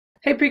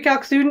Hey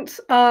pre-calc students,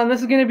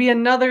 this is going to be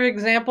another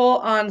example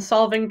on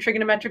solving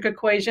trigonometric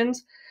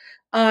equations.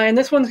 And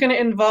this one's going to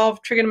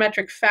involve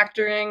trigonometric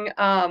factoring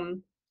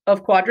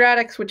of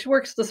quadratics, which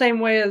works the same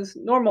way as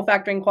normal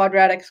factoring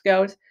quadratics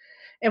goes.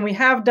 And we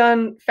have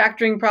done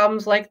factoring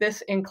problems like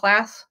this in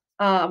class.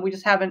 We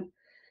just haven't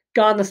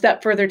gone the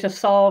step further to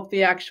solve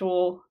the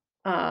actual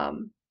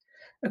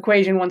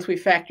equation once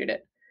we've factored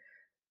it,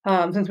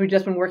 since we've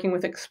just been working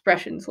with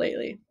expressions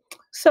lately.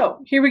 So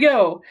here we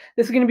go.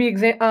 This is going to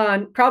be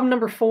problem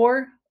number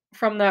 4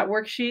 from that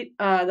worksheet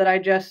that I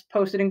just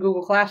posted in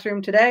Google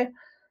Classroom today.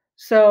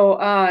 So,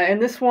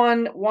 and this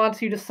one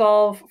wants you to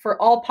solve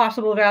for all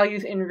possible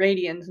values in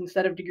radians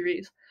instead of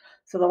degrees.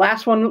 So the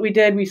last one that we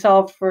did, we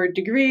solved for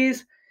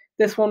degrees.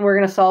 This one we're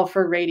going to solve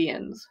for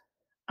radians.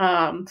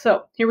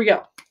 So here we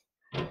go.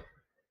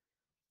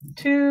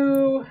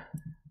 2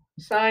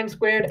 sine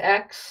squared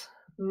x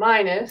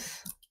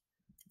minus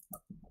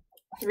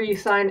 3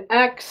 sine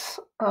x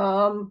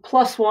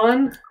plus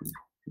 1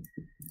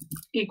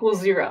 equals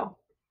 0.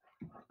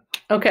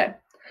 Okay,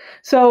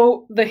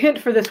 so the hint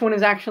for this one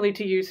is actually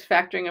to use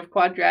factoring of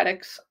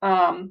quadratics,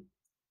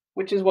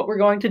 which is what we're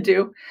going to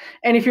do.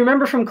 And if you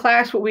remember from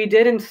class, what we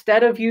did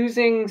instead of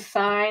using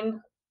sine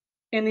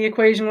in the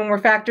equation when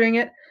we're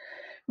factoring it,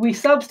 we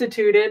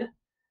substituted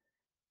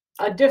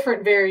a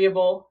different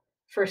variable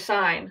for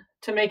sine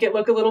to make it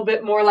look a little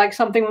bit more like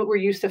something that we're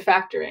used to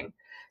factoring.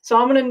 So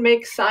I'm going to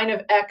make sine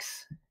of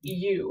x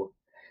u.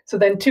 So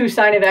then 2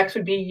 sine of x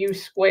would be u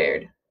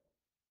squared.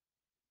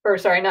 Or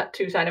sorry, not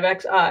 2 sine of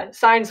x.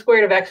 Sine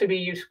squared of x would be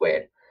u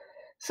squared.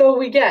 So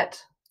we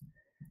get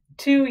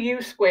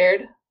 2u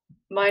squared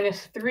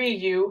minus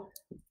 3u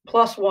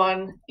plus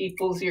 1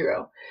 equals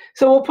 0.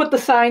 So we'll put the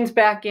signs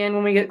back in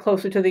when we get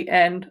closer to the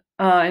end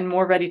and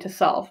more ready to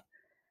solve.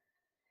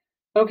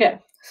 Okay,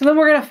 so then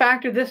we're going to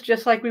factor this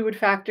just like we would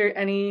factor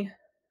any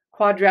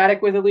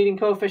quadratic with a leading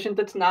coefficient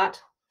that's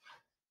not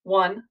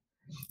 1.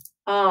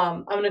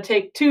 I'm going to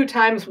take 2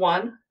 times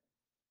 1.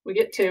 We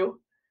get 2.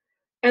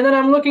 And then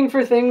I'm looking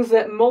for things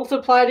that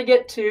multiply to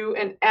get 2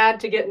 and add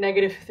to get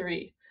negative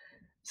 3.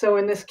 So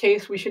in this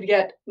case, we should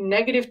get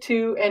negative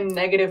 2 and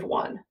negative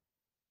 1.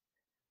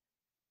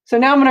 So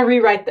now I'm going to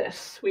rewrite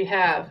this. We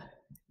have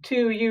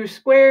 2u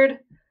squared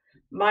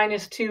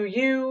minus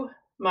 2u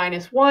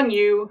minus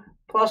 1u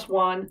plus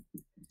 1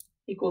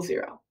 equals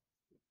 0.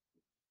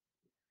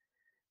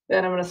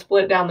 Then I'm going to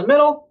split it down the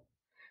middle.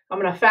 I'm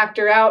going to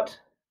factor out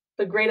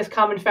the greatest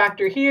common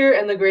factor here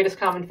and the greatest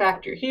common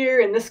factor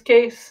here. In this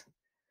case,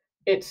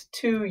 it's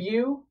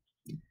 2u,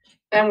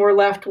 and we're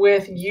left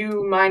with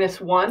u minus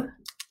 1.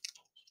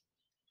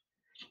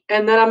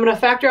 And then I'm going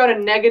to factor out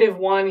a negative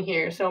 1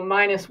 here. So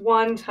minus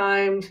 1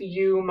 times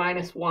u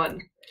minus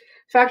 1.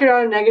 Factored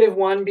out a negative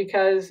 1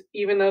 because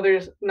even though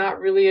there's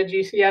not really a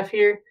GCF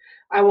here,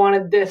 I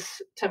wanted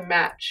this to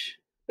match,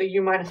 the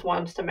u minus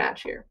 1s to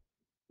match here.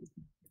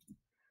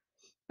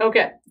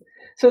 Okay,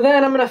 so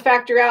then I'm going to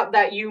factor out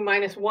that u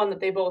minus 1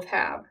 that they both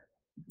have.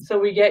 So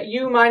we get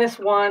u minus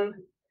 1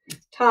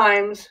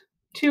 times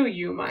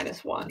 2u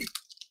minus 1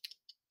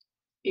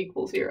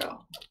 equals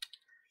 0.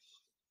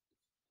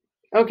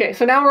 Okay,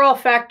 so now we're all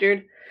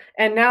factored,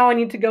 and now I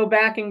need to go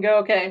back and go,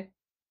 okay,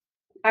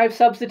 I've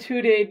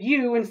substituted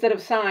u instead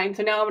of sine,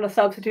 so now I'm going to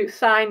substitute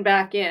sine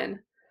back in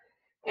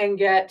and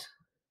get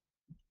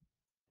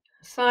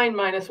sine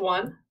minus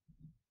 1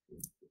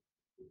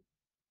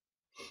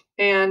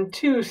 and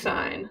 2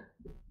 sine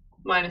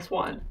minus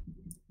 1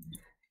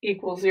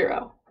 equals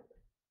 0.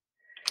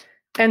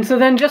 And so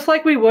then just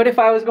like we would if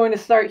I was going to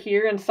start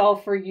here and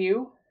solve for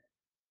u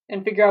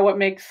and figure out what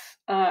makes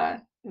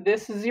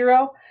this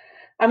 0,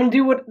 I'm going to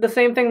do the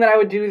same thing that I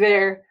would do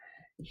there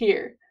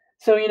here.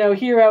 So,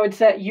 here I would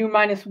set u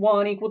minus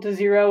 1 equal to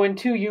 0 and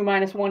 2u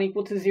minus 1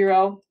 equal to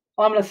 0.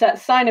 Well, I'm going to set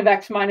sine of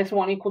x minus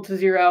 1 equal to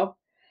 0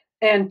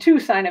 and 2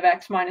 sine of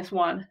x minus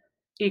 1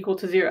 equal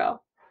to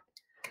 0.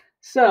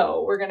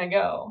 So we're going to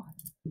go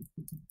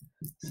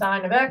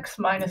sine of x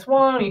minus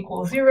 1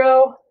 equals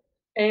 0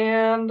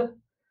 and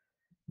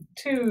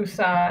 2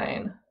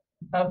 sine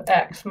of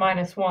x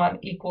minus 1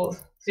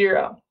 equals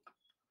 0.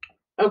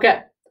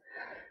 Okay.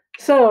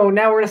 So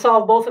now we're going to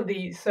solve both of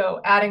these.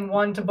 So adding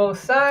 1 to both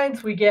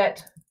sides, we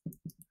get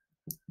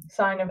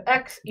sine of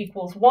x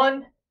equals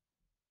 1.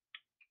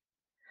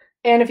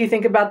 And if you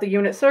think about the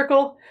unit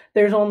circle,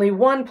 there's only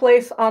one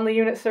place on the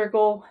unit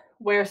circle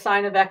where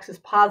sine of x is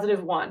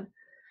positive 1.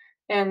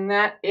 And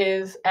that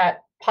is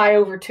at pi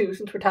over 2,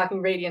 since we're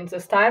talking radians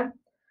this time.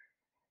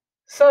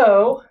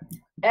 So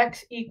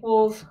x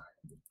equals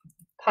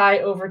pi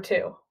over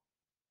 2.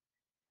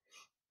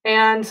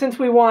 And since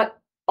we want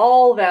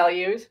all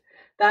values,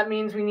 that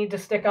means we need to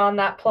stick on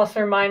that plus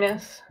or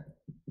minus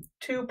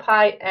 2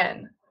 pi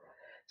n.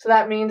 So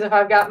that means if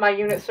I've got my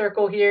unit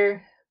circle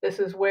here, this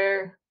is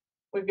where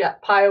we've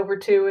got pi over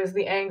 2 is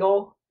the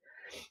angle.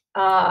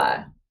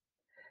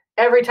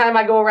 Every time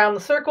I go around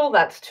the circle,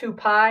 that's 2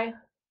 pi.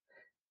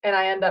 And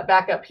I end up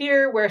back up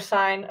here where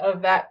sine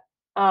of that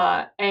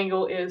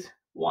angle is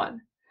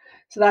 1.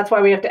 So that's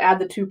why we have to add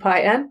the 2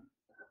 pi n.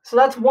 So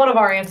that's one of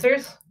our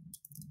answers.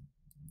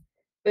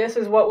 This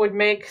is what would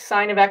make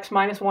sine of x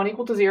minus 1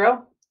 equal to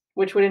 0,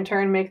 which would in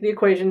turn make the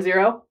equation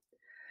 0.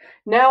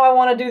 Now I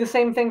want to do the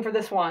same thing for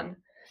this one.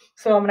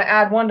 So I'm going to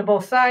add 1 to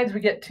both sides. We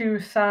get 2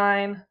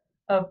 sine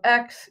of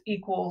x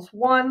equals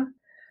 1.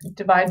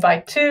 Divide by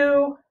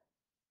 2.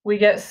 We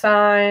get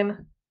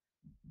sine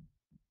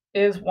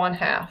is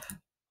 1/2.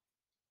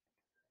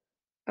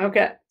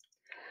 Okay.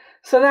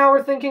 So now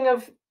we're thinking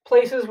of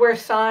places where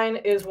sine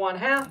is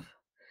 1/2.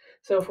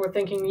 So if we're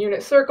thinking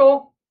unit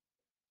circle,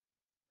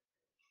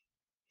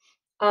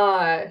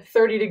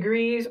 30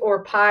 degrees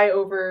or pi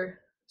over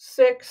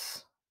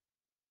 6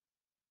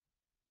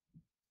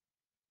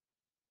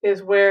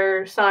 is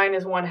where sine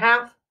is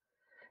 1/2.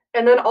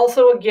 And then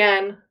also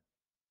again,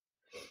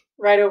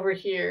 right over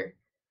here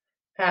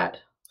at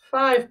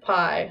 5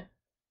 pi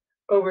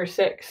over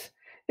 6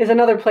 is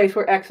another place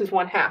where x is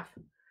 1/2.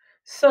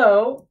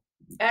 So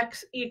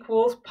x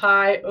equals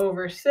pi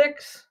over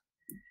 6.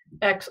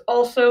 X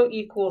also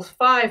equals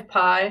 5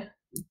 pi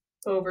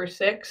over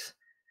 6.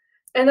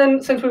 And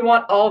then since we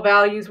want all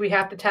values, we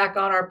have to tack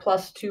on our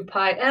plus 2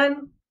 pi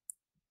n.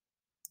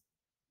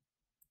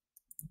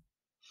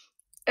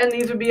 And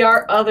these would be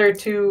our other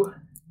two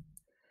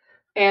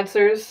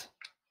answers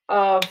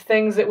of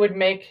things that would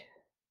make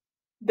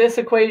this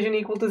equation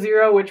equal to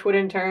 0, which would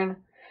in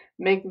turn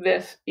make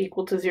this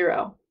equal to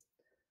 0.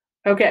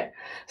 Okay,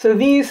 so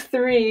these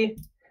three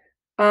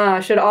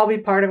should all be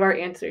part of our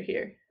answer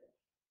here.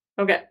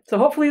 Okay, so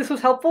hopefully this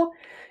was helpful.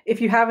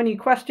 If you have any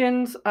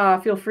questions,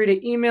 feel free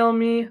to email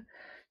me,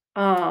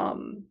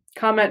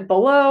 comment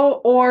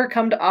below, or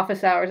come to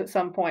office hours at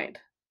some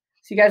point.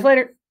 See you guys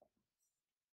later.